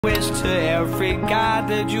Wish to every guy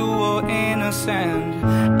that you were innocent.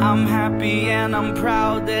 I'm happy and I'm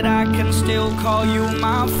proud that I can still call you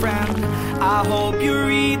my friend. I hope you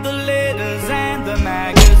read the letters and the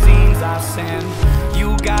magazines I send.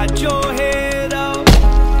 You got your head up,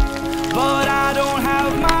 but I don't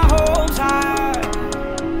have my hopes high.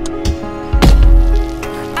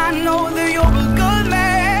 I know that you're a good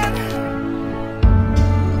man,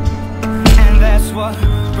 and that's what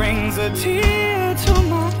brings a tear to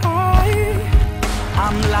my eye.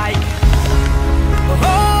 I'm like, oh,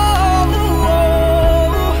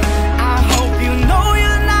 I hope you know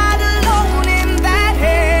you're not alone in that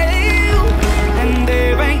hell. And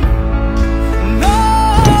there ain't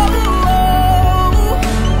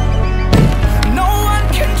no one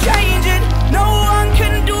can change it, no one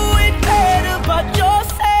can do it better but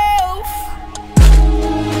yourself.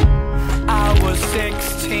 I was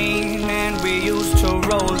 16 and we used to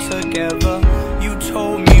roll together. You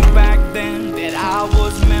told me back then that I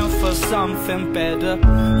was meant for something better.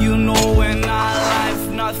 You know in our life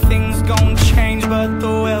nothing's gonna change but the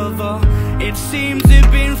weather. It seems it's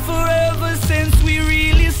been forever since we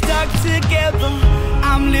really stuck together.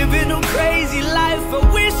 I'm living a crazy life, I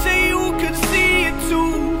wish that you could see it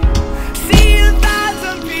too. See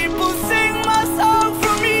 1,000 people sing my song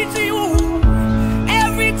from me to you.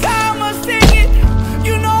 Every time I sing it,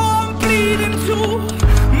 you know I'm bleeding too.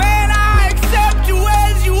 Man, I accept you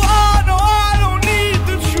as you are, no I don't need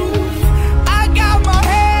the truth. I got my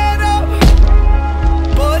head up,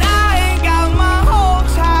 but I ain't got my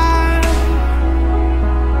hopes high.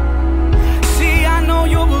 See, I know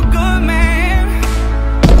you're a good man,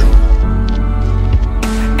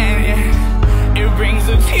 and yeah, it brings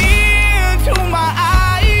a tear to my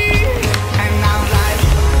eye. And I'm like,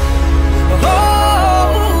 oh,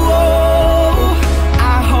 I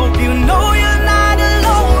hope you know you're not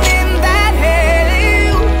alone in that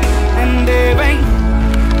hell. And there ain't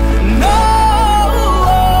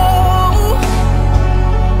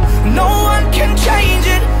no one can change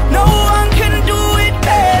it, no one can do it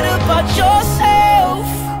better but yourself.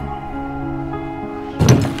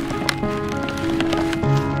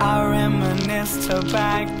 I reminisce to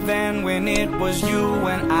back then when it was you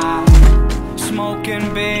and I,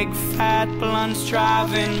 smoking big fat blunts,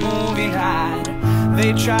 driving moving high.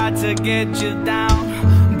 They tried to get you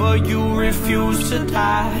down, but you refused to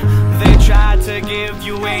die. They tried to give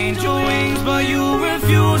you angel wings, but you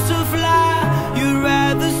refused to fly. You'd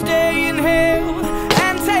rather stay in hell